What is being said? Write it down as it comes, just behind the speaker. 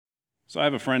So I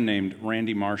have a friend named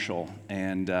Randy Marshall,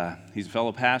 and he's a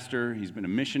fellow pastor. He's been a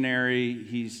missionary.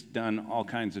 He's done all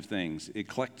kinds of things.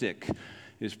 Eclectic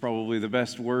is probably the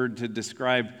best word to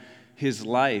describe his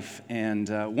life. And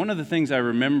one of the things I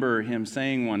remember him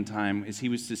saying one time is he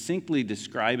was succinctly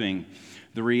describing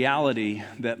the reality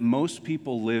that most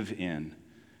people live in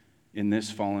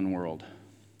this fallen world.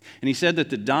 And he said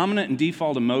that the dominant and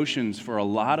default emotions for a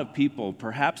lot of people,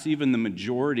 perhaps even the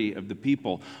majority of the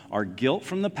people, are guilt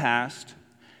from the past,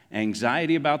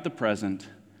 anxiety about the present,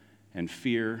 and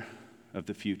fear of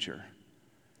the future.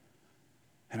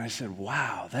 And I said,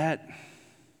 wow,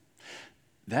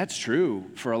 that's true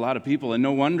for a lot of people. And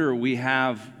no wonder we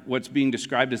have what's being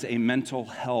described as a mental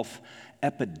health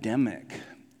epidemic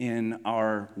in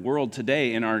our world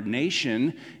today, in our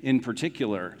nation in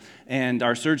particular. And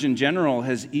our Surgeon General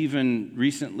has even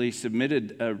recently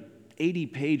submitted an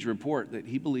 80-page report that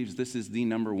he believes this is the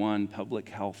number one public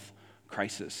health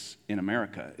crisis in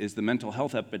America, is the mental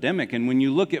health epidemic. And when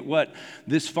you look at what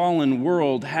this fallen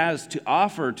world has to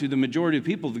offer to the majority of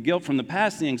people, the guilt from the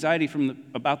past, the anxiety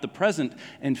about the present,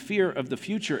 and fear of the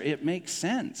future, it makes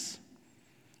sense.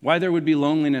 Why there would be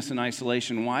loneliness and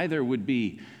isolation, why there would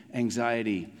be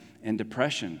anxiety and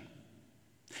depression.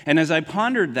 And as I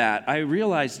pondered that, I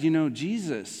realized,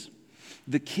 Jesus,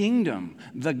 the kingdom,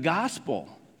 the gospel,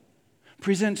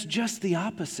 presents just the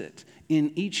opposite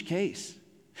in each case.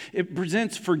 It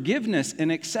presents forgiveness and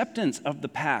acceptance of the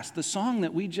past. The song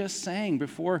that we just sang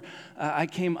before I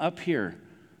came up here,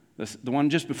 the one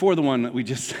just before the one that we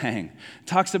just sang,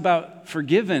 talks about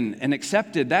forgiven and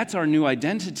accepted. That's our new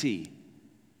identity.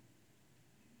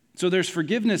 So there's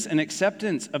forgiveness and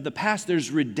acceptance of the past. There's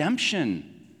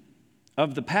redemption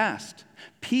of the past,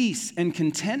 peace and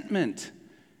contentment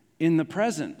in the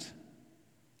present,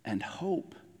 and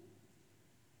hope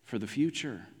for the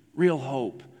future. Real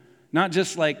hope. Not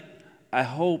just like, I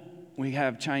hope we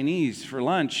have Chinese for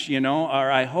lunch,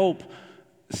 or I hope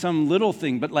some little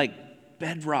thing, but like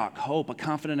bedrock hope, a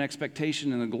confident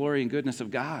expectation in the glory and goodness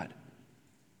of God.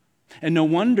 And no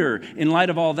wonder, in light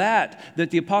of all that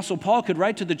the Apostle Paul could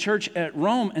write to the church at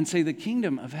Rome and say, the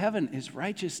kingdom of heaven is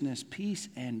righteousness, peace,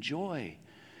 and joy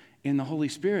in the Holy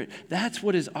Spirit. That's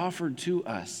what is offered to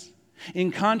us.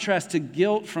 In contrast to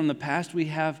guilt from the past, we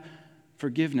have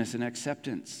forgiveness and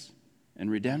acceptance and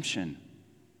redemption.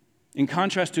 In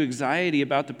contrast to anxiety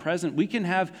about the present, we can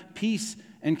have peace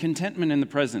and contentment in the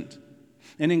present.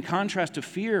 And in contrast to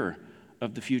fear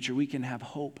of the future, we can have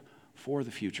hope for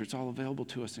the future. It's all available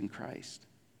to us in Christ.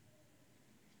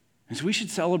 And so we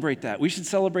should celebrate that. We should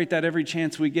celebrate that every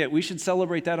chance we get. We should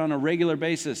celebrate that on a regular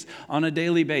basis, on a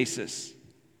daily basis.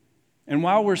 And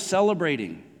while we're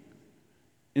celebrating,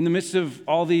 in the midst of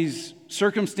all these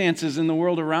circumstances in the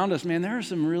world around us, man, there are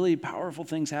some really powerful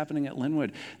things happening at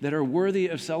Linwood that are worthy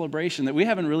of celebration that we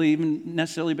haven't really even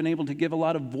necessarily been able to give a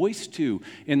lot of voice to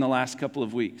in the last couple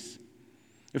of weeks.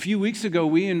 A few weeks ago,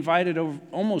 we invited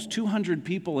almost 200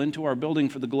 people into our building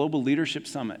for the Global Leadership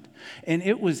Summit, and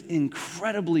it was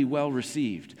incredibly well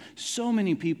received. So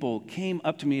many people came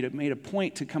up to me, made a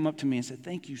point to come up to me and said,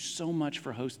 thank you so much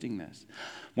for hosting this.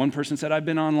 One person said, I've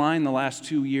been online the last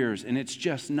 2 years, and it's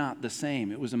just not the same.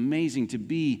 It was amazing to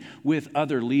be with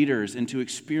other leaders and to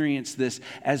experience this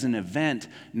as an event,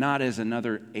 not as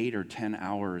another 8 or 10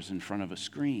 hours in front of a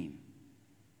screen.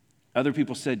 Other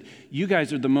people said, you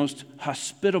guys are the most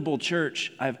hospitable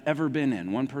church I've ever been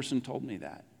in. One person told me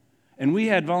that. And we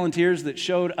had volunteers that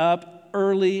showed up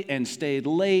early and stayed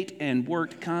late and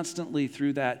worked constantly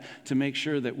through that to make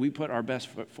sure that we put our best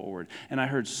foot forward. And I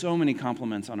heard so many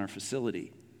compliments on our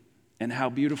facility and how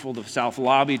beautiful the South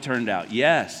Lobby turned out.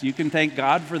 Yes, you can thank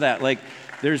God for that. Like,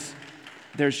 there's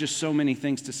just so many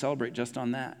things to celebrate just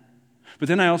on that. But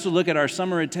then I also look at our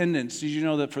summer attendance. Did you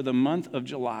know that for the month of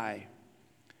July,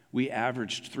 we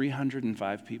averaged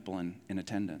 305 people in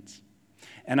attendance.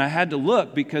 And I had to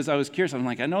look because I was curious. I'm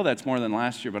like, I know that's more than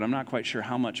last year, but I'm not quite sure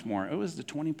how much more. It was the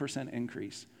 20%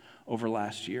 increase over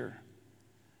last year.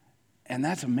 And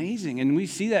that's amazing. And we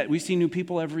see that. We see new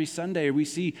people every Sunday. We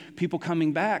see people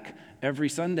coming back every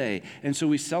Sunday. And so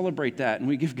we celebrate that, and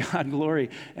we give God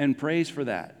glory and praise for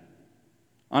that.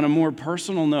 On a more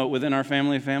personal note, within our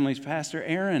family of families, Pastor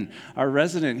Aaron, our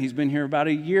resident, he's been here about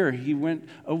a year. He went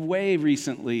away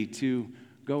recently to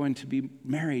go and to be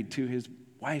married to his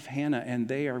wife, Hannah, and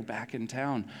they are back in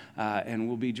town and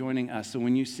will be joining us. So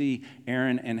when you see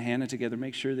Aaron and Hannah together,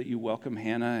 make sure that you welcome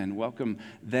Hannah and welcome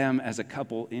them as a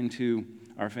couple into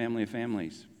our family of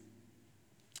families.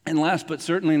 And last but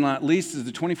certainly not least is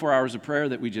the 24 hours of prayer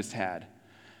that we just had.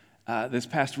 this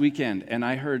past weekend, and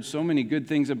I heard so many good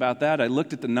things about that. I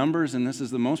looked at the numbers, and this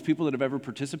is the most people that have ever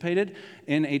participated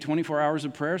in a 24 hours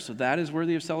of prayer, so that is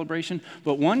worthy of celebration.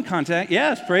 But one contact,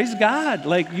 yes, praise God.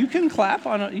 Like, you can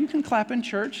clap in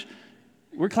church.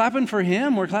 We're clapping for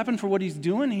him. We're clapping for what he's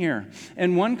doing here.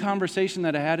 And one conversation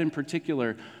that I had in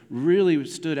particular really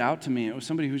stood out to me. It was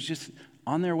somebody who was just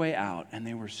on their way out, and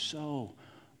they were so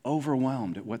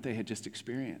overwhelmed at what they had just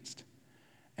experienced.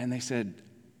 And they said,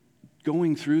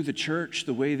 going through the church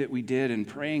the way that we did and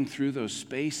praying through those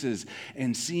spaces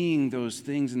and seeing those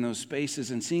things in those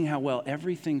spaces and seeing how well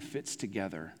everything fits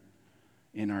together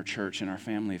in our church and our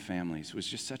family of families was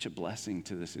just such a blessing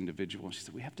to this individual. She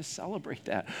said, we have to celebrate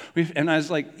that. And I was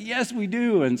like, yes, we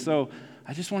do. And so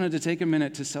I just wanted to take a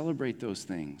minute to celebrate those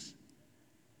things.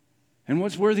 And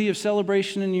what's worthy of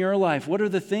celebration in your life? What are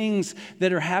the things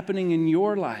that are happening in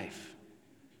your life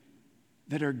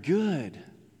that are good,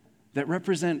 that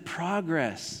represent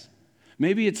progress?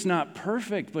 Maybe it's not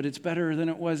perfect, but it's better than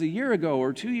it was a year ago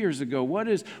or 2 years ago.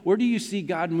 Where do you see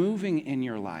God moving in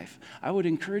your life? I would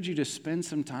encourage you to spend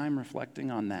some time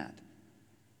reflecting on that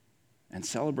and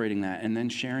celebrating that and then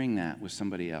sharing that with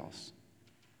somebody else.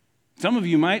 Some of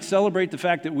you might celebrate the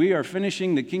fact that we are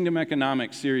finishing the Kingdom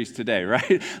Economics series today,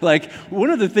 right? Like, one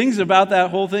of the things about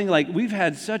that whole thing, like, we've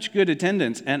had such good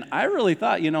attendance, and I really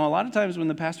thought, a lot of times when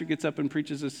the pastor gets up and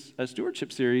preaches a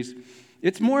stewardship series,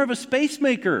 it's more of a space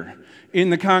maker in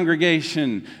the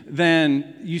congregation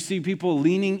than you see people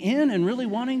leaning in and really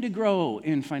wanting to grow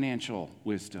in financial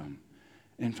wisdom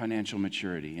and financial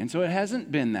maturity. And so it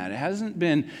hasn't been that. It hasn't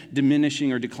been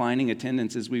diminishing or declining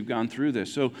attendance as we've gone through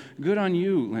this. So good on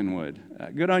you, Linwood.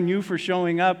 Good on you for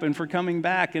showing up and for coming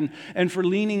back and for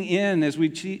leaning in as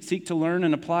we seek to learn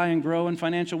and apply and grow in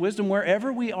financial wisdom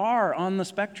wherever we are on the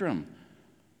spectrum.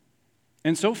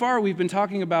 And so far, we've been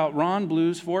talking about Ron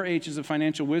Blue's 4 H's of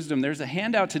financial wisdom. There's a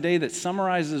handout today that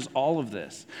summarizes all of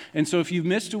this. And so if you've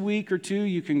missed a week or two,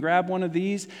 you can grab one of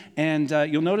these. And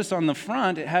you'll notice on the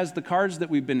front, it has the cards that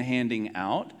we've been handing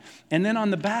out. And then on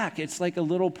the back, it's like a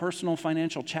little personal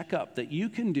financial checkup that you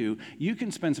can do. You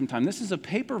can spend some time. This is a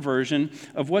paper version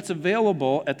of what's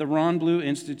available at the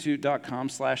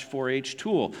ronblueinstitute.com/4H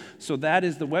tool. So that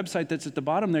is the website that's at the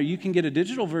bottom there. You can get a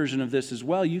digital version of this as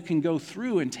well. You can go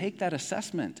through and take that assessment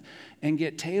and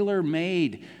get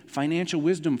tailor-made financial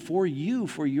wisdom for you,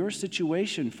 for your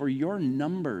situation, for your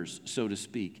numbers, so to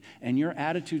speak, and your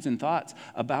attitudes and thoughts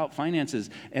about finances.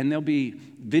 And there'll be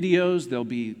videos, there'll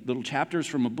be little chapters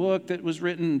from a book that was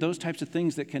written, those types of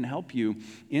things that can help you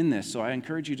in this. So I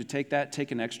encourage you to take that,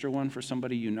 take an extra one for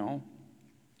somebody you know.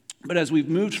 But as we've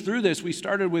moved through this, we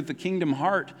started with the kingdom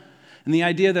heart and the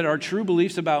idea that our true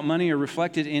beliefs about money are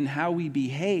reflected in how we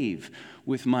behave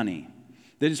with money.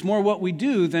 That it's more what we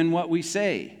do than what we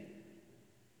say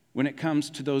when it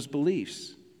comes to those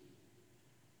beliefs.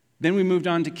 Then we moved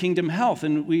on to kingdom health,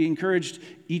 and we encouraged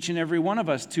each and every one of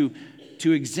us to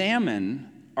examine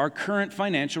our current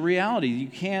financial reality. You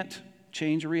can't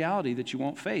change a reality that you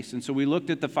won't face. And so we looked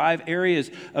at the 5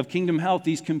 areas of kingdom health,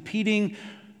 these competing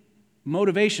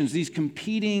motivations, these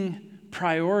competing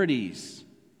priorities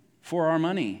for our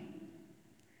money.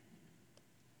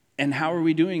 And how are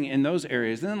we doing in those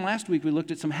areas? And then last week we looked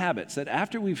at some habits that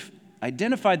after we've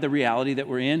identified the reality that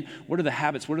we're in, what are the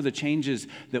habits, what are the changes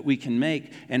that we can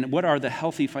make, and what are the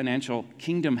healthy financial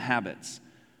kingdom habits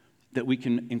that we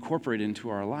can incorporate into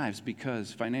our lives,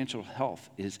 because financial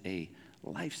health is a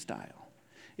lifestyle.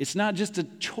 It's not just a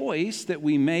choice that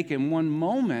we make in one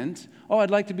moment. Oh,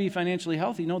 I'd like to be financially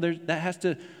healthy. No, that has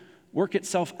to work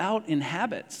itself out in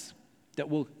habits that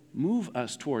will move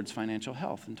us towards financial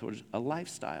health and towards a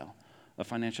lifestyle of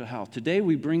financial health. Today,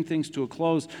 we bring things to a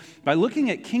close by looking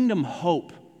at kingdom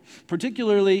hope,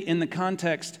 particularly in the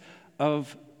context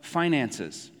of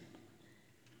finances.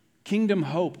 Kingdom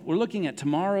hope. We're looking at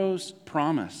tomorrow's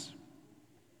promise.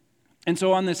 And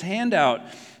so on this handout,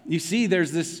 you see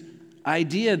there's this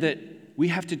idea that we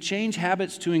have to change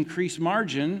habits to increase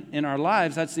margin in our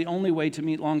lives. That's the only way to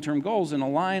meet long-term goals and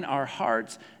align our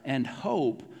hearts and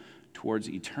hope towards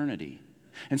eternity.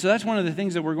 And so that's one of the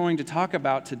things that we're going to talk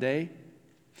about today.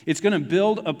 It's going to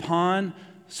build upon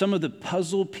some of the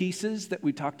puzzle pieces that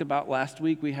we talked about last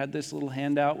week. We had this little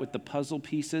handout with the puzzle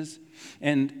pieces.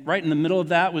 And right in the middle of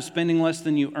that was spending less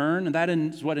than you earn. And that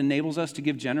is what enables us to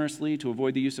give generously, to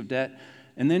avoid the use of debt.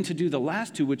 And then to do the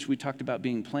last two, which we talked about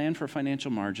being planned for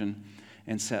financial margin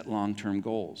and set long-term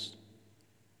goals.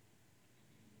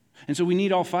 And so we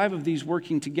need all 5 of these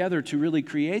working together to really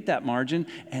create that margin.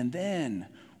 And then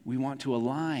we want to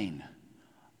align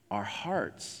our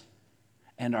hearts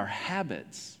and our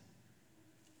habits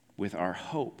with our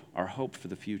hope for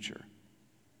the future.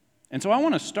 And so I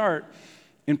want to start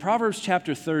In Proverbs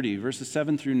chapter 30, verses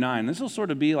 7 through 9, this will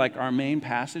sort of be like our main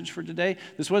passage for today.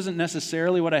 This wasn't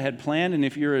necessarily what I had planned, and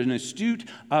if you're an astute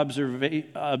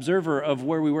observer of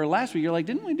where we were last week, you're like,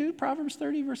 didn't we do Proverbs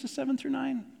 30, verses 7 through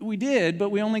 9? We did, but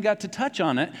we only got to touch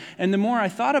on it. And the more I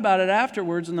thought about it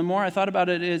afterwards, and the more I thought about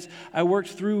it as I worked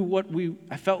through what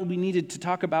I felt we needed to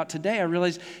talk about today, I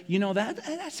realized,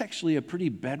 that's actually a pretty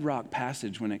bedrock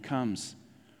passage when it comes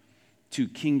to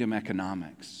kingdom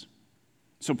economics.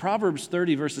 So Proverbs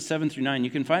 30, verses 7 through 9,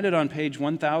 you can find it on page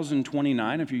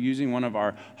 1029 if you're using one of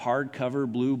our hardcover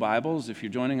blue Bibles. If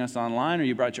you're joining us online or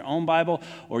you brought your own Bible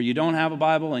or you don't have a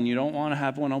Bible and you don't want to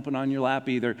have one open on your lap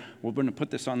either, we're going to put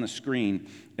this on the screen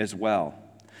as well.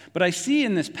 But I see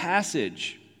in this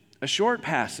passage, a short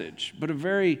passage, but a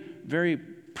very, very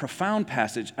profound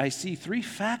passage, I see three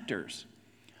factors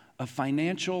of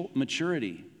financial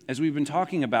maturity, as we've been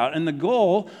talking about. And the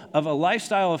goal of a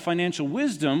lifestyle of financial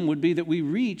wisdom would be that we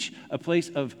reach a place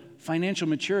of financial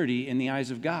maturity in the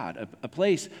eyes of God, a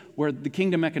place where the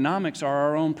kingdom economics are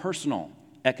our own personal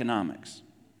economics.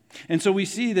 And so we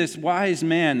see this wise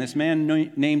man, this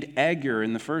man named Agur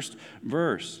in the first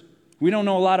verse. We don't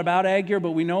know a lot about Agur,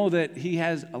 but we know that he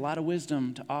has a lot of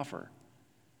wisdom to offer.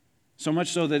 So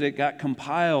much so that it got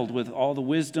compiled with all the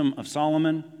wisdom of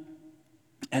Solomon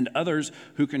and others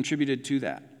who contributed to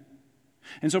that.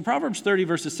 And so Proverbs 30,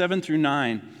 verses 7 through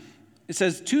 9, it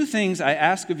says, 2 things I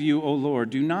ask of you, O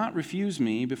Lord, do not refuse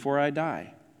me before I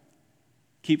die.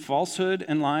 Keep falsehood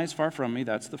and lies far from me,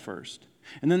 that's the first.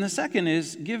 And then the second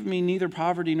is, give me neither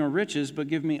poverty nor riches, but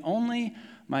give me only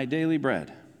my daily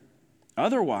bread.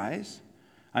 Otherwise,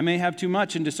 I may have too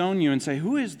much and disown you and say,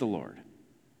 who is the Lord?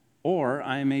 Or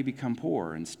I may become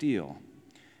poor and steal,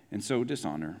 and so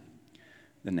dishonor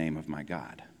the name of my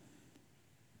God.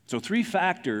 So 3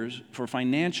 factors for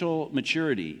financial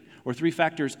maturity, or 3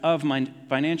 factors of my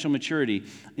financial maturity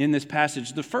in this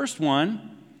passage. The first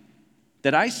one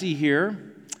that I see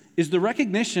here is the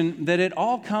recognition that it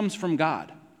all comes from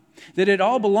God, that it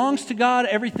all belongs to God.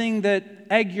 Everything that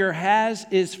Agur has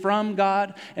is from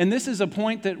God. And this is a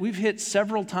point that we've hit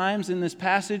several times in this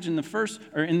passage in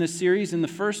this series. In the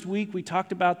first week, we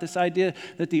talked about this idea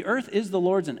that the earth is the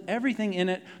Lord's and everything in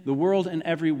it, the world and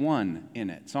everyone in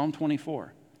it. Psalm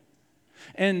 24.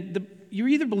 And you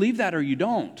either believe that or you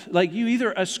don't. Like, you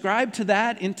either ascribe to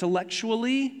that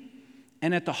intellectually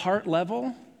and at the heart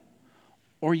level,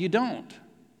 or you don't.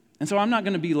 And so I'm not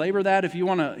going to belabor that. If you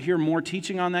want to hear more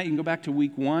teaching on that, you can go back to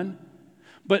week 1.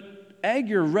 But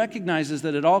Agur recognizes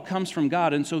that it all comes from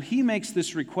God, and so he makes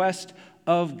this request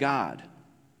of God,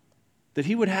 that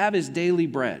he would have his daily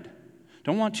bread.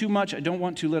 Don't want too much, I don't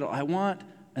want too little. I want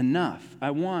enough. I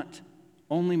want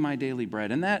only my daily bread.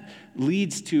 And that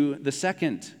leads to the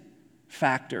second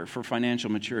factor for financial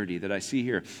maturity that I see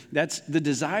here. That's the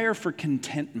desire for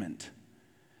contentment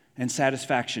and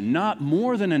satisfaction. Not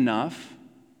more than enough,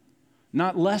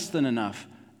 not less than enough,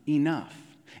 enough.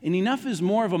 And enough is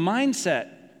more of a mindset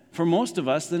for most of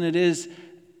us than it is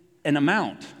an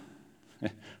amount,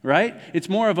 right? It's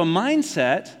more of a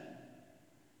mindset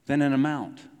than an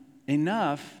amount.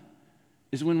 Enough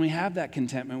is when we have that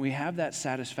contentment, we have that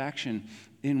satisfaction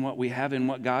in what we have, in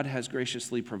what God has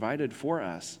graciously provided for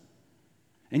us.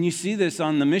 And you see this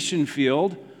on the mission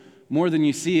field more than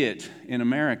you see it in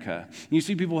America. You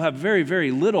see people have very, very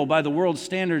little by the world's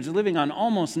standards, living on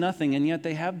almost nothing, and yet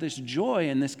they have this joy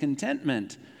and this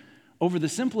contentment over the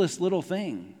simplest little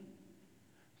thing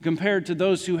compared to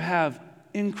those who have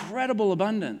incredible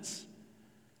abundance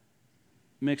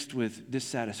mixed with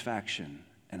dissatisfaction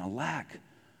and a lack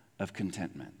of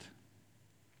contentment.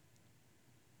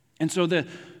 And so the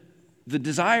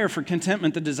desire for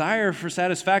contentment, the desire for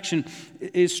satisfaction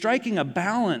is striking a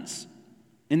balance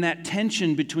in that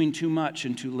tension between too much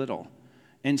and too little,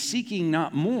 and seeking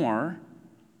not more,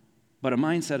 but a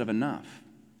mindset of enough.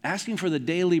 Asking for the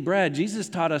daily bread. Jesus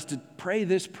taught us to pray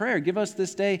this prayer, give us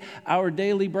this day our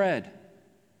daily bread.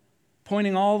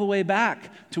 Pointing all the way back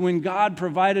to when God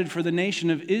provided for the nation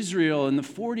of Israel in the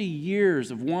 40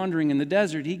 years of wandering in the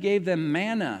desert. He gave them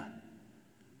manna,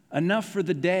 enough for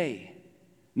the day,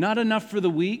 not enough for the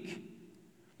week.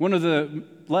 One of the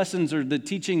lessons or the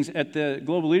teachings at the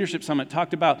Global Leadership Summit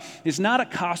talked about it's not a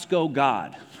Costco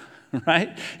God,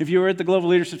 right? If you were at the Global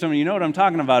Leadership Summit, you know what I'm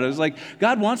talking about. It was like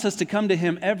God wants us to come to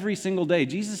Him every single day.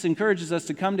 Jesus encourages us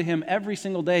to come to Him every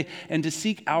single day and to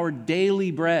seek our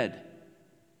daily bread.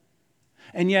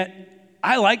 And yet,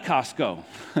 I like Costco.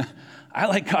 I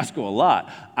like Costco a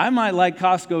lot. I might like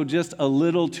Costco just a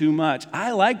little too much.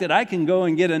 I like that I can go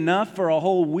and get enough for a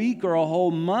whole week or a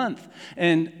whole month.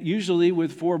 And usually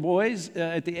with 4 boys,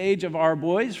 at the age of our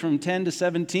boys, from 10 to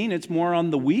 17, it's more on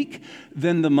the week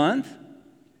than the month.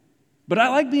 But I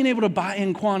like being able to buy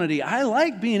in quantity. I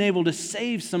like being able to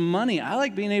save some money. I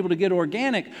like being able to get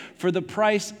organic for the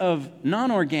price of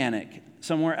non-organic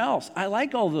somewhere else. I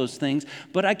like all those things,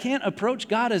 but I can't approach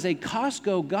God as a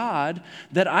Costco God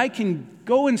that I can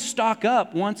go and stock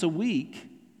up once a week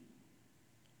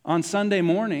on Sunday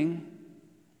morning,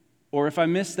 or if I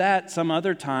miss that some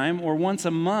other time, or once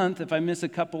a month if I miss a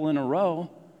couple in a row.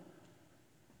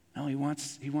 No, he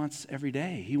wants every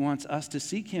day. He wants us to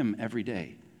seek him every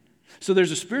day. So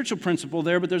there's a spiritual principle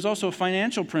there, but there's also a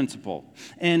financial principle.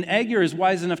 And Agur is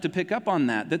wise enough to pick up on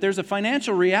that there's a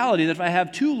financial reality that if I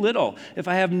have too little, if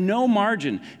I have no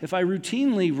margin, if I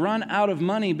routinely run out of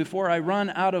money before I run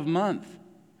out of month,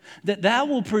 that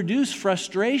will produce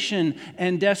frustration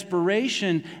and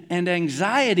desperation and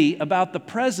anxiety about the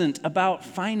present, about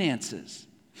finances.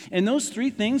 And those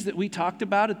three things that we talked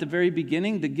about at the very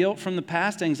beginning, the guilt from the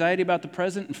past, anxiety about the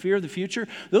present, and fear of the future,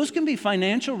 those can be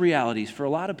financial realities for a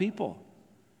lot of people.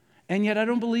 And yet I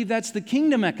don't believe that's the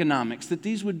kingdom economics, that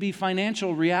these would be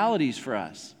financial realities for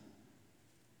us.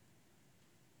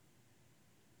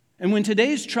 And when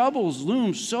today's troubles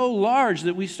loom so large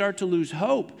that we start to lose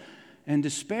hope and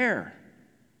despair,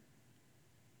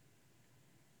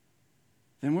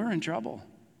 then we're in trouble.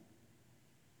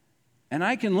 And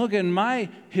I can look at my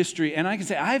history and I can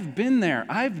say, I've been there.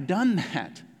 I've done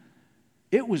that.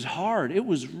 It was hard. It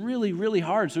was really, really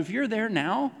hard. So if you're there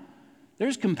now,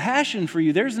 there's compassion for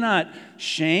you. There's not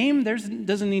shame. There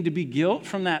doesn't need to be guilt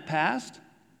from that past.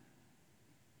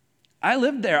 I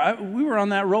lived there. We were on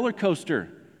that roller coaster,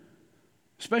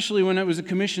 especially when it was a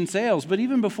commission sales. But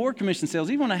even before commission sales,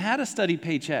 even when I had a steady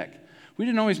paycheck, we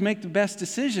didn't always make the best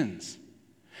decisions.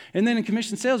 And then in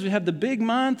commission sales, we'd have the big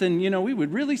month, and, we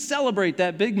would really celebrate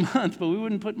that big month, but we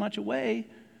wouldn't put much away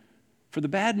for the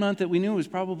bad month that we knew was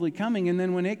probably coming. And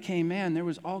then when it came, man, there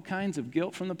was all kinds of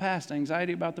guilt from the past,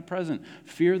 anxiety about the present,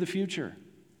 fear of the future.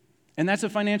 And that's a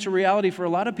financial reality for a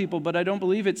lot of people, but I don't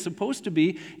believe it's supposed to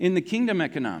be in the kingdom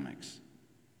economics.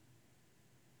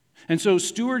 And so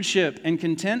stewardship and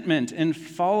contentment and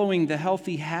following the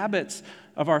healthy habits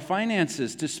of our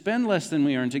finances, to spend less than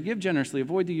we earn, to give generously,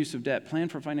 avoid the use of debt, plan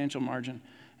for financial margin,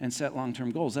 and set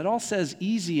long-term goals. That all says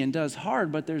easy and does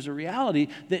hard, but there's a reality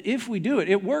that if we do it,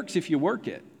 it works if you work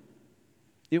it.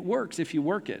 It works if you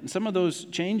work it. And some of those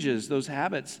changes, those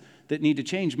habits that need to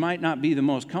change might not be the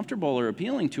most comfortable or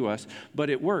appealing to us, but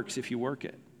it works if you work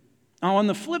it. Now, on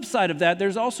the flip side of that,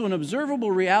 there's also an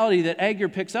observable reality that Agur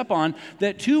picks up on,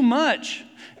 that too much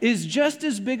is just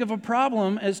as big of a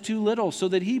problem as too little, so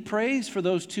that he prays for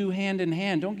those two hand in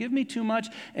hand. Don't give me too much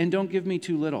and don't give me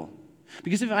too little.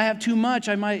 Because if I have too much,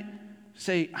 I might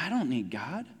say, I don't need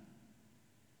God.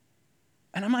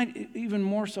 And I might, even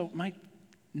more so, might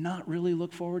not really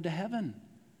look forward to heaven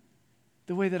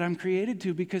the way that I'm created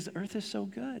to, because earth is so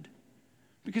good,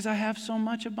 because I have so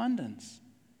much abundance,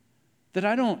 that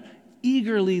I don't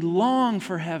eagerly long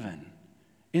for heaven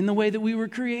in the way that we were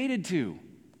created to.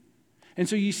 And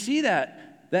so you see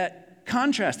that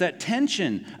contrast, that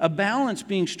tension, a balance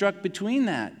being struck between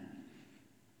that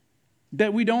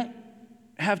we don't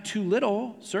have too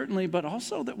little, certainly, but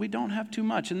also that we don't have too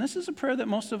much. And this is a prayer that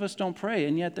most of us don't pray,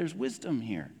 and yet there's wisdom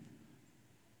here.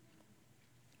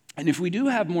 And if we do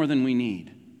have more than we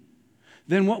need,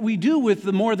 then what we do with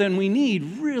the more than we need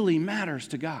really matters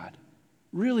to God.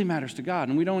 Really matters to God.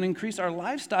 And we don't increase our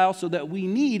lifestyle so that we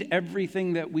need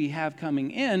everything that we have coming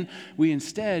in. We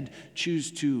instead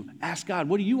choose to ask God,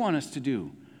 what do you want us to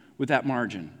do with that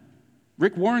margin?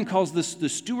 Rick Warren calls this the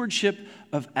stewardship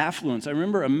of affluence. I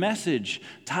remember a message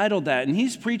titled that, and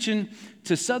he's preaching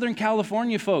to Southern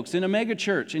California folks in a mega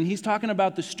church, and he's talking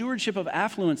about the stewardship of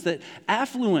affluence, that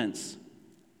affluence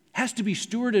has to be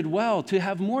stewarded well. To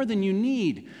have more than you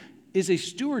need is a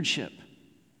stewardship.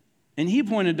 And he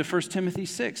pointed to 1 Timothy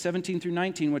 6, 17 through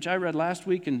 19, which I read last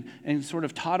week and sort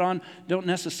of taught on. Don't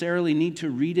necessarily need to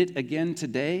read it again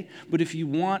today, but if you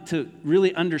want to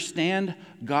really understand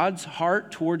God's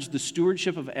heart towards the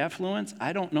stewardship of affluence,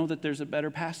 I don't know that there's a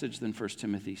better passage than 1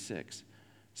 Timothy 6,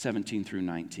 17 through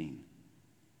 19.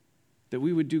 That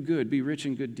we would do good, be rich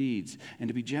in good deeds, and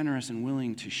to be generous and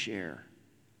willing to share.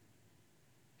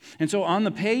 And so on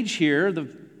the page here, the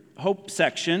hope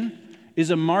section is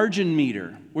a margin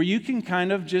meter where you can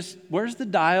kind of just, where's the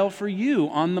dial for you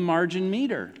on the margin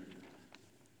meter?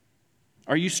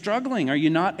 Are you struggling? Are you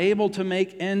not able to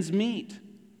make ends meet?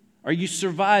 Are you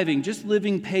surviving, just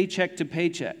living paycheck to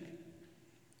paycheck?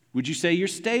 Would you say you're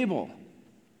stable,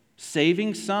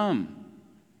 saving some,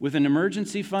 with an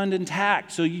emergency fund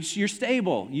intact, so you're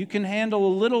stable? You can handle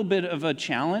a little bit of a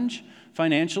challenge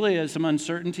financially, some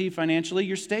uncertainty financially,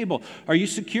 you're stable. Are you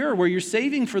secure where you're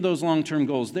saving for those long-term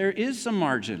goals? There is some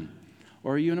margin.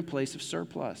 Or are you in a place of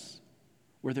surplus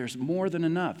where there's more than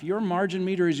enough? Your margin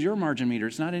meter is your margin meter.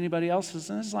 It's not anybody else's.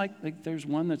 And it's like there's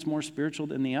one that's more spiritual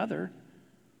than the other.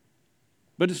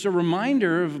 But it's a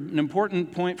reminder of an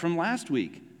important point from last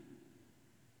week,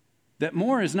 that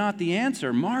more is not the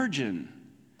answer. Margin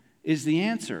is the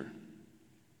answer.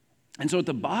 And so at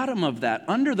the bottom of that,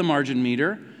 under the margin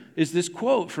meter, is this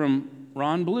quote from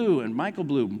Ron Blue and Michael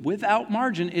Blue. Without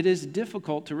margin, it is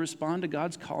difficult to respond to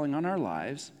God's calling on our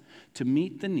lives to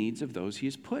meet the needs of those He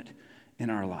has put in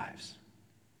our lives.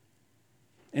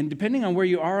 And depending on where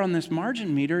you are on this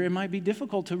margin meter, it might be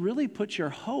difficult to really put your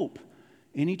hope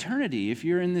in eternity. If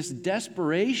you're in this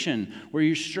desperation where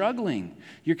you're struggling,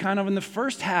 you're kind of in the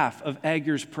first half of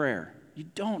Agar's prayer. You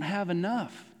don't have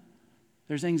enough.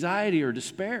 There's anxiety or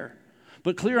despair.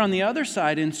 But clear on the other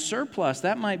side, in surplus,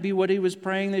 that might be what he was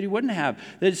praying that he wouldn't have.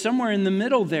 That it's somewhere in the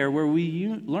middle there where we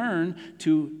learn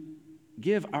to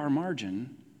give our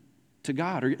margin to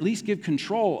God, or at least give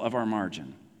control of our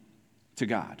margin to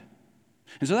God.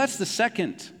 And so that's the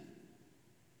second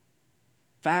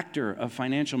factor of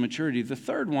financial maturity. The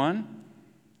third one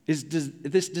is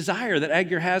this desire that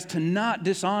Agar has to not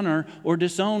dishonor or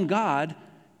disown God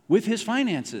with his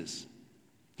finances.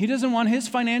 He doesn't want his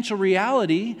financial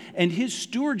reality and his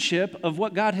stewardship of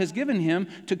what God has given him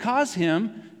to cause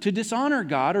him to dishonor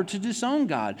God or to disown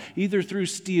God, either through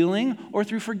stealing or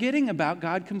through forgetting about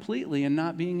God completely and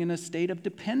not being in a state of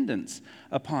dependence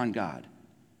upon God.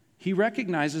 He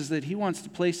recognizes that he wants to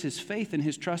place his faith and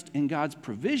his trust in God's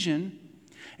provision,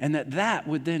 and that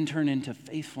would then turn into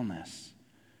faithfulness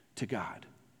to God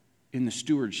in the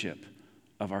stewardship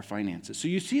of our finances. So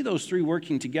you see those three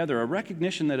working together, a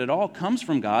recognition that it all comes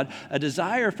from God, a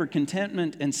desire for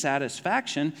contentment and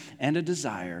satisfaction, and a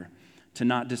desire to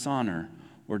not dishonor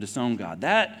or disown God.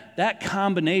 That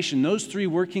combination, those three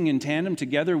working in tandem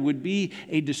together, would be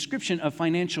a description of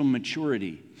financial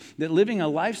maturity. That living a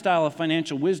lifestyle of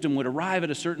financial wisdom would arrive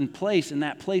at a certain place, and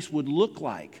that place would look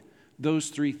like those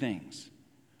three things.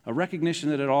 A recognition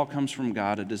that it all comes from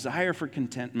God, a desire for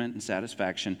contentment and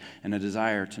satisfaction, and a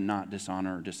desire to not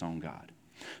dishonor or disown God.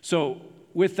 So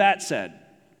with that said,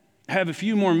 I have a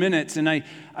few more minutes, and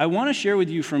I want to share with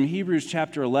you from Hebrews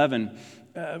chapter 11,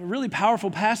 a really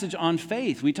powerful passage on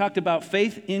faith. We talked about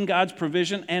faith in God's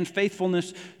provision and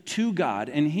faithfulness to God.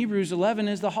 And Hebrews 11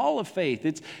 is the hall of faith.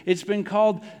 It's been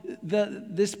called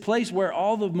this place where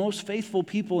all the most faithful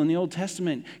people in the Old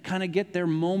Testament kind of get their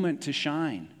moment to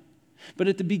shine. But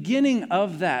at the beginning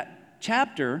of that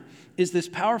chapter is this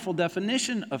powerful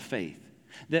definition of faith.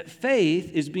 That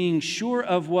faith is being sure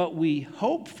of what we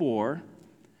hope for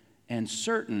and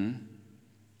certain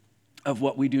of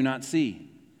what we do not see.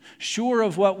 Sure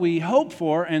of what we hope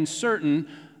for and certain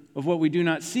of what we do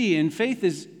not see. And faith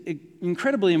is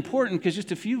incredibly important because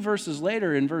just a few verses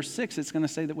later in verse 6, it's going to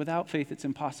say that without faith, it's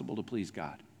impossible to please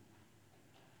God.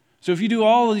 So if you do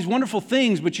all of these wonderful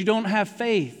things, but you don't have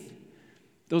faith,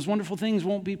 those wonderful things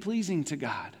won't be pleasing to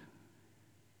God.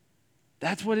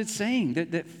 That's what it's saying,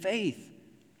 that faith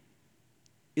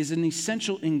is an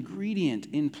essential ingredient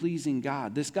in pleasing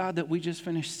God. This God that we just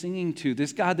finished singing to,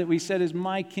 this God that we said is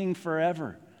my King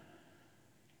forever.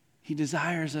 He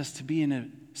desires us to be in a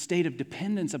state of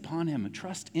dependence upon Him, a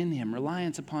trust in Him,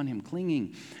 reliance upon Him,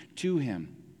 clinging to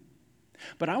Him.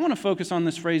 But I want to focus on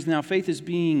this phrase now, faith is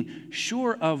being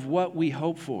sure of what we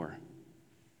hope for.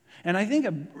 And I think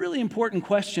a really important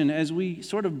question as we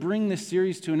sort of bring this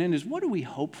series to an end is, what do we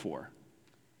hope for?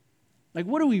 Like,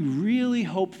 what do we really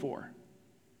hope for?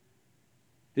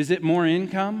 Is it more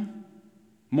income,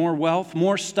 more wealth,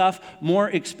 more stuff, more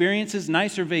experiences,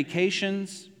 nicer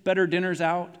vacations, better dinners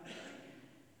out?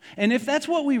 And if that's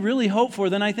what we really hope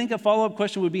for, then I think a follow-up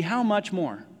question would be, how much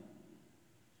more?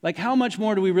 Like, how much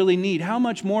more do we really need? How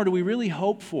much more do we really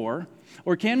hope for?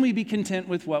 Or can we be content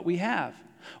with what we have?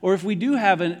 Or if we do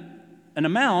have an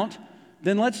amount,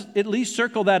 then let's at least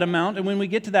circle that amount, and when we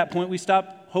get to that point, we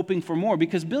stop hoping for more,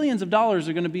 because billions of dollars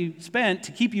are going to be spent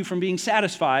to keep you from being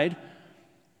satisfied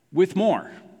with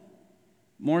more.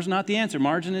 More is not the answer.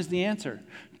 Margin is the answer.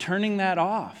 Turning that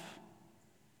off,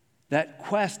 that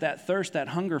quest, that thirst, that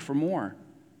hunger for more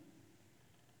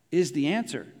is the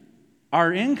answer.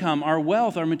 Our income, our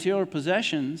wealth, our material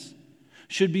possessions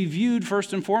should be viewed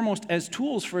first and foremost as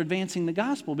tools for advancing the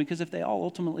gospel, because if they all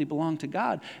ultimately belong to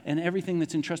God and everything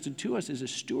that's entrusted to us is a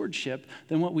stewardship,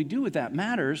 then what we do with that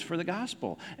matters for the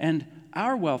gospel. And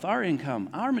our wealth, our income,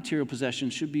 our material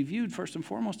possessions should be viewed first and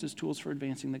foremost as tools for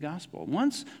advancing the gospel.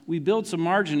 Once we build some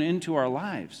margin into our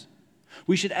lives,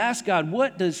 we should ask God,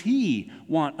 what does He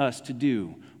want us to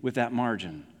do with that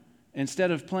margin,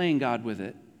 instead of playing God with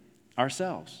it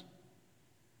ourselves?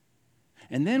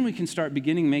 And then we can start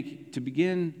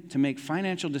begin to make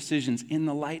financial decisions in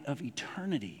the light of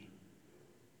eternity,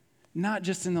 not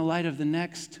just in the light of the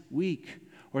next week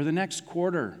or the next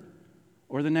quarter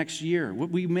or the next year.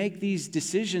 We make these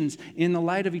decisions in the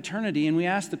light of eternity, and we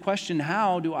ask the question,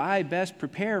 how do I best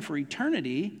prepare for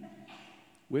eternity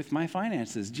with my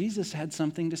finances? Jesus had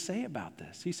something to say about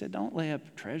this. He said, don't lay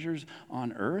up treasures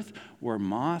on earth where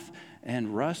moth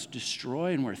and rust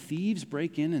destroy and where thieves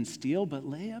break in and steal, but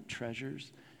lay up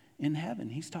treasures in heaven.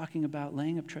 He's talking about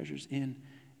laying up treasures in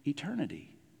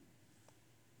eternity.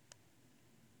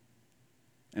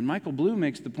 And Michael Blue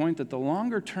makes the point that the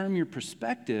longer term your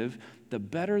perspective, the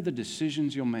better the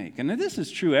decisions you'll make. And this is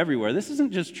true everywhere. This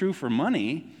isn't just true for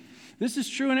money. This is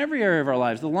true in every area of our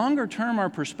lives. The longer term our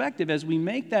perspective, as we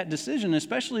make that decision,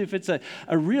 especially if it's a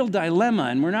real dilemma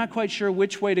and we're not quite sure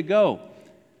which way to go,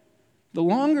 the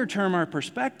longer term our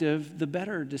perspective, the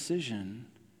better decision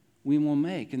we will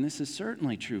make. And this is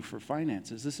certainly true for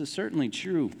finances. This is certainly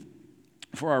true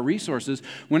for our resources.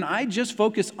 When I just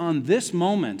focus on this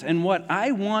moment and what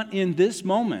I want in this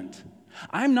moment,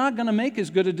 I'm not going to make as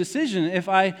good a decision if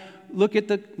I look at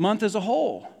the month as a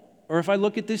whole, or if I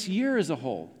look at this year as a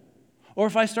whole, or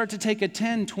if I start to take a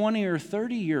 10, 20, or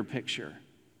 30-year picture.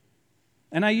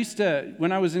 And I used to,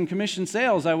 when I was in commission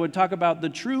sales, I would talk about the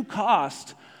true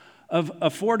cost of a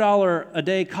 $4 a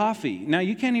day coffee. Now,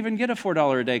 you can't even get a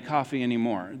 $4 a day coffee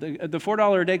anymore. The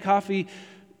 $4 a day coffee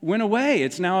went away.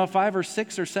 It's now a $5 or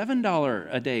 $6 or $7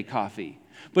 a day coffee.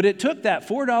 But it took that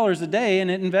 $4 a day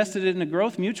and it invested it in a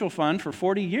growth mutual fund for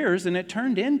 40 years, and it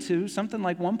turned into something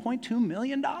like $1.2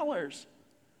 million.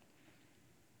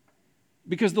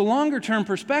 Because the longer term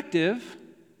perspective,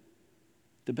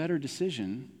 the better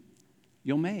decision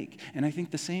you'll make. And I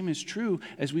think the same is true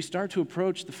as we start to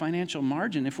approach the financial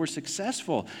margin. If we're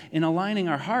successful in aligning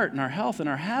our heart and our health and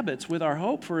our habits with our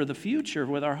hope for the future,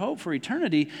 with our hope for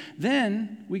eternity,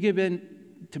 then we get in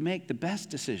to make the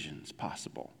best decisions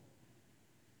possible.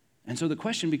 And so the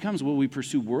question becomes, will we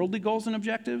pursue worldly goals and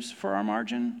objectives for our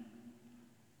margin?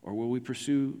 Or will we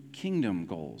pursue kingdom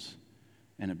goals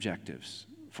and objectives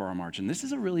for our margin? This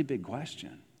is a really big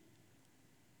question.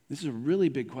 This is a really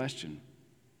big question.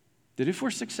 That if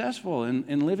we're successful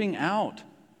in living out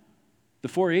the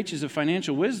 4 H's of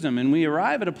financial wisdom and we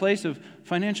arrive at a place of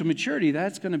financial maturity,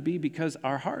 that's going to be because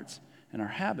our hearts and our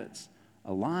habits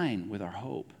align with our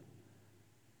hope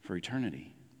for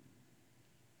eternity.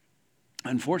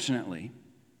 Unfortunately,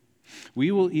 we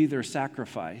will either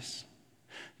sacrifice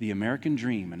the American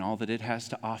dream and all that it has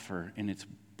to offer in its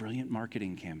brilliant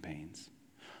marketing campaigns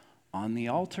on the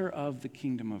altar of the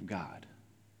kingdom of God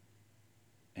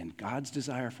and God's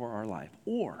desire for our life,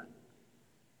 or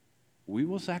we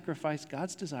will sacrifice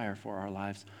God's desire for our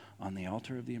lives on the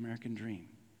altar of the American dream.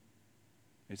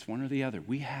 It's one or the other.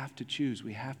 We have to choose.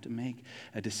 We have to make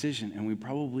a decision, and we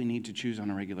probably need to choose on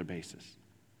a regular basis.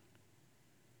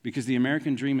 Because the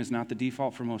American dream is not the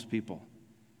default for most people.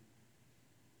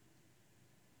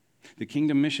 The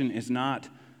kingdom mission is not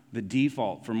the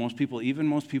default for most people, even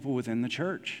most people within the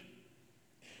church.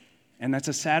 And that's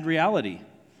a sad reality.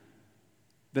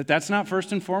 That's not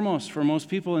first and foremost for most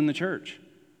people in the church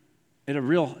at a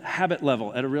real habit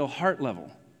level, at a real heart level.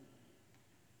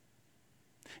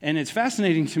 And it's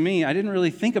fascinating to me. I didn't really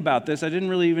think about this. I didn't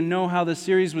really even know how this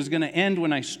series was going to end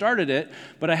when I started it,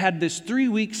 but I had this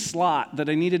 3-week slot that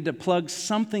I needed to plug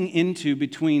something into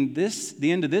between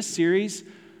the end of this series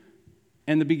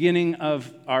and the beginning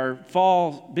of our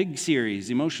fall big series,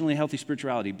 Emotionally Healthy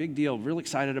Spirituality. Big deal, real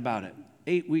excited about it.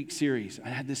 8-week series. I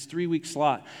had this 3-week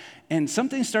slot. And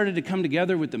something started to come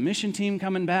together with the mission team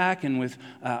coming back and with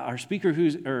our speaker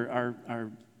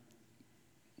our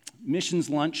missions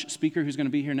lunch speaker who's going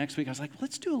to be here next week. I was like,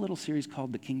 let's do a little series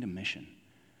called The Kingdom Mission.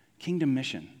 Kingdom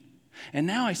Mission. And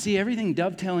now I see everything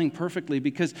dovetailing perfectly,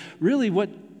 because really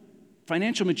what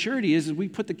financial maturity is we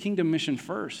put the kingdom mission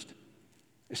first,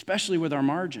 especially with our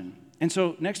margin. And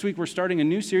so next week we're starting a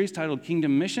new series titled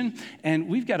Kingdom Mission, and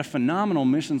we've got a phenomenal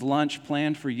missions lunch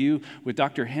planned for you with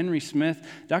Dr. Henry Smith.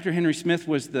 Dr. Henry Smith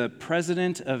was the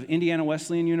president of Indiana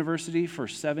Wesleyan University for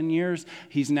 7 years.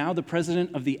 He's now the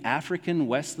president of the African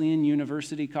Wesleyan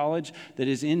University College that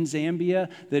is in Zambia,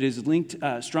 that is linked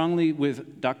strongly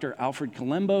with Dr. Alfred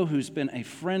Kalembo, who's been a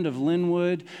friend of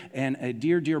Linwood and a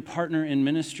dear, dear partner in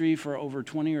ministry for over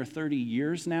 20 or 30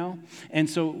 years now. And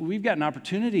so we've got an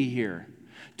opportunity here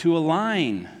to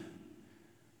align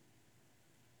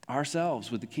ourselves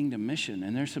with the kingdom mission.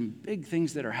 And there's some big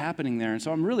things that are happening there. And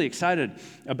so I'm really excited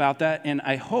about that. And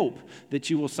I hope that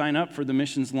you will sign up for the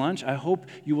missions lunch. I hope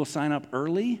you will sign up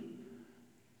early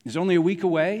is only a week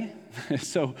away.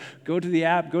 So go to the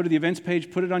app, go to the events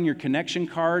page, put it on your connection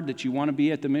card that you want to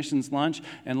be at the missions lunch,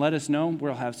 and let us know.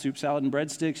 We'll have soup, salad, and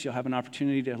breadsticks. You'll have an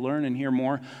opportunity to learn and hear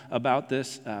more about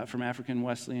this from African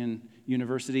Wesleyan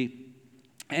University.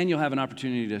 And you'll have an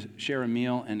opportunity to share a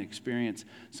meal and experience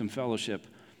some fellowship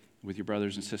with your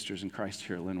brothers and sisters in Christ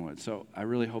here at Linwood. So I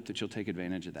really hope that you'll take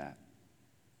advantage of that.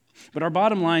 But our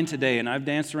bottom line today, and I've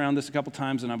danced around this a couple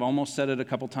times, and I've almost said it a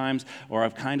couple times, or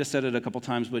I've kind of said it a couple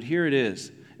times, but here it is.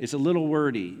 It's a little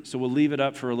wordy, so we'll leave it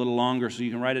up for a little longer so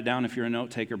you can write it down if you're a note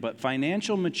taker. But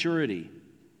financial maturity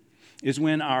is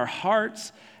when our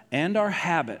hearts and our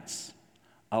habits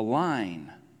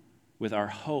align with our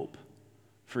hope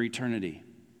for eternity.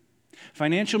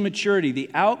 Financial maturity, the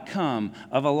outcome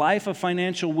of a life of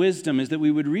financial wisdom, is that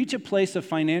we would reach a place of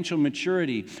financial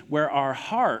maturity where our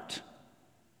heart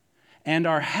and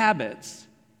our habits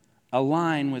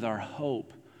align with our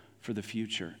hope for the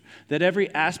future. That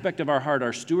every aspect of our heart,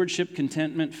 our stewardship,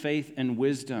 contentment, faith, and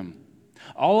wisdom,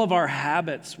 all of our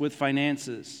habits with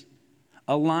finances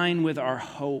align with our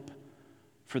hope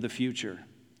for the future.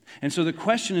 And so the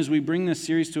question as we bring this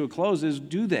series to a close is,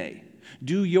 do they?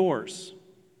 Do yours?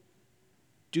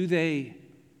 Do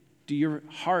your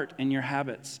heart and your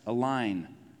habits align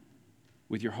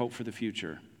with your hope for the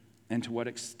future? And to what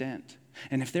extent?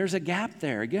 And if there's a gap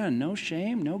there, again, no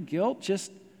shame, no guilt,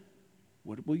 just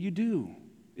what will you do?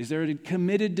 Is there a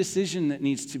committed decision that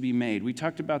needs to be made? We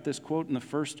talked about this quote in the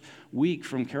first week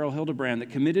from Carol Hildebrand, that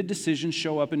committed decisions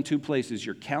show up in two places,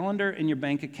 your calendar and your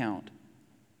bank account.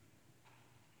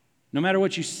 No matter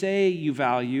what you say you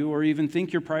value or even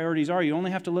think your priorities are, you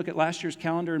only have to look at last year's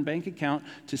calendar and bank account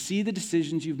to see the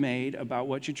decisions you've made about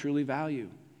what you truly value,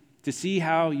 to see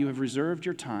how you have reserved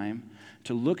your time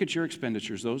to look at your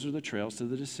expenditures. Those are the trails to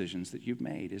the decisions that you've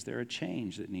made. Is there a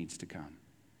change that needs to come?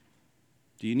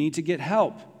 Do you need to get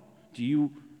help? Do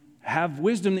you have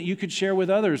wisdom that you could share with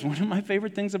others? One of my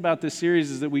favorite things about this series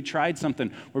is that we tried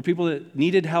something where people that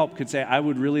needed help could say, I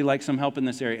would really like some help in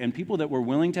this area. And people that were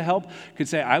willing to help could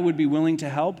say, I would be willing to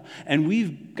help. And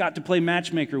we've got to play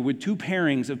matchmaker with two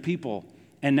pairings of people.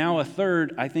 And now a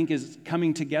third, I think, is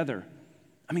coming together.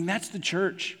 I mean, that's the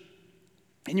church.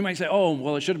 And you might say, oh,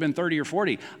 well, it should have been 30 or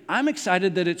 40. I'm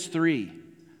excited that it's 3.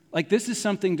 Like, this is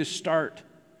something to start.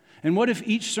 And what if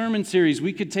each sermon series,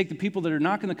 we could take the people that are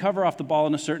knocking the cover off the ball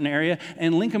in a certain area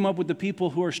and link them up with the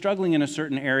people who are struggling in a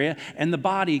certain area, and the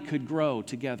body could grow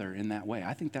together in that way?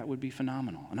 I think that would be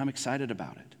phenomenal, and I'm excited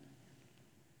about it.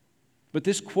 But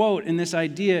this quote and this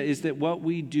idea is that what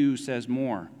we do says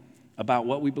more about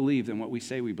what we believe than what we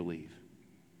say we believe.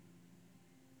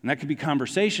 And that could be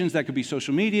conversations, that could be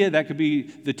social media, that could be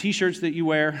the t-shirts that you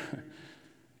wear.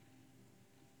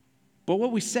 But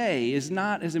what we say is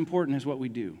not as important as what we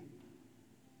do.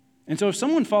 And so if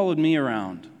someone followed me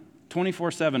around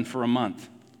 24/7 for a month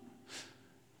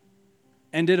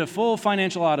and did a full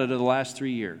financial audit of the last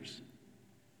 3 years,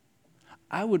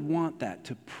 I would want that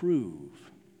to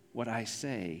prove what I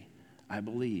say I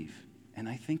believe, and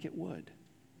I think it would.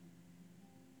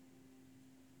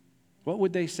 What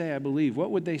would they say I believe?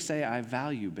 What would they say I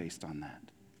value based on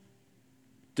that?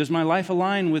 Does my life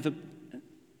align with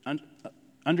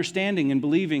understanding and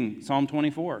believing Psalm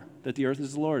 24, that the earth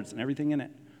is the Lord's and everything in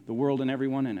it, the world and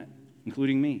everyone in it,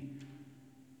 including me?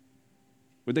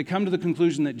 Would they come to the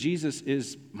conclusion that Jesus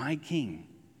is my King,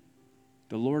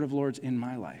 the Lord of Lords in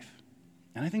my life?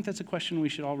 And I think that's a question we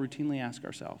should all routinely ask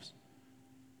ourselves.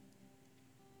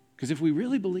 Because if we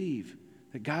really believe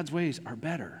that God's ways are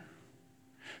better,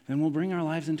 then we'll bring our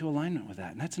lives into alignment with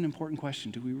that. And that's an important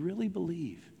question. Do we really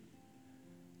believe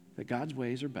that God's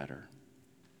ways are better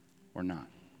or not?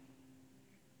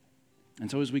 And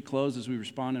so as we close, as we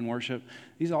respond in worship,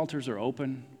 these altars are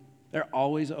open. They're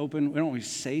always open. We don't always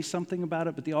say something about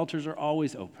it, but the altars are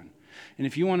always open. And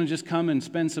if you want to just come and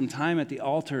spend some time at the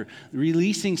altar,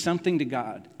 releasing something to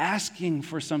God, asking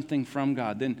for something from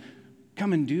God, then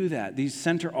come and do that. These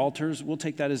center altars, we'll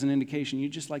take that as an indication. You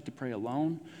just like to pray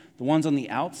alone. The ones on the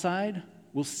outside,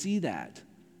 we'll see that.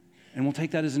 And we'll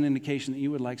take that as an indication that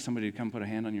you would like somebody to come put a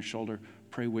hand on your shoulder,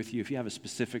 pray with you. If you have a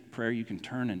specific prayer, you can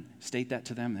turn and state that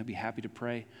to them. They'll be happy to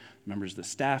pray. Members of the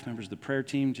staff, members of the prayer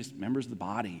team, just members of the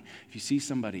body. If you see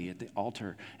somebody at the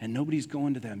altar and nobody's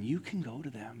going to them, you can go to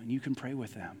them and you can pray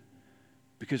with them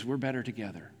because we're better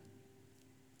together.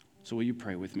 So will you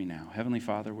pray with me now? Heavenly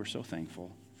Father, we're so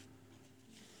thankful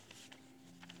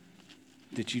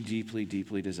that you deeply,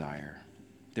 deeply desire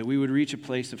that we would reach a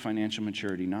place of financial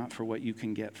maturity, not for what you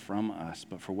can get from us,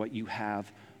 but for what you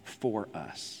have for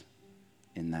us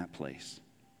in that place.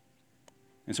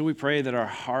 And so we pray that our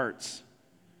hearts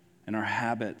and our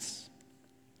habits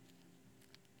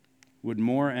would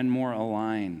more and more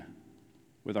align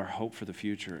with our hope for the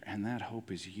future. And that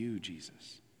hope is you,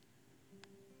 Jesus.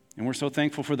 And we're so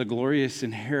thankful for the glorious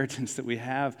inheritance that we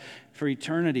have for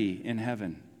eternity in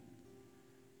heaven.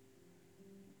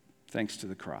 Thanks to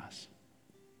the cross.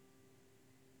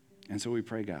 And so we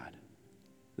pray, God,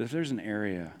 that if there's an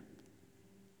area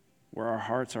where our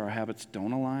hearts or our habits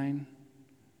don't align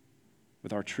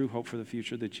with our true hope for the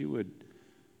future, that you would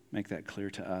make that clear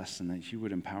to us and that you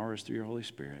would empower us through your Holy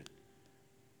Spirit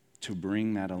to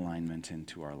bring that alignment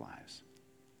into our lives.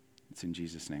 It's in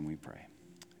Jesus' name we pray.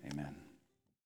 Amen.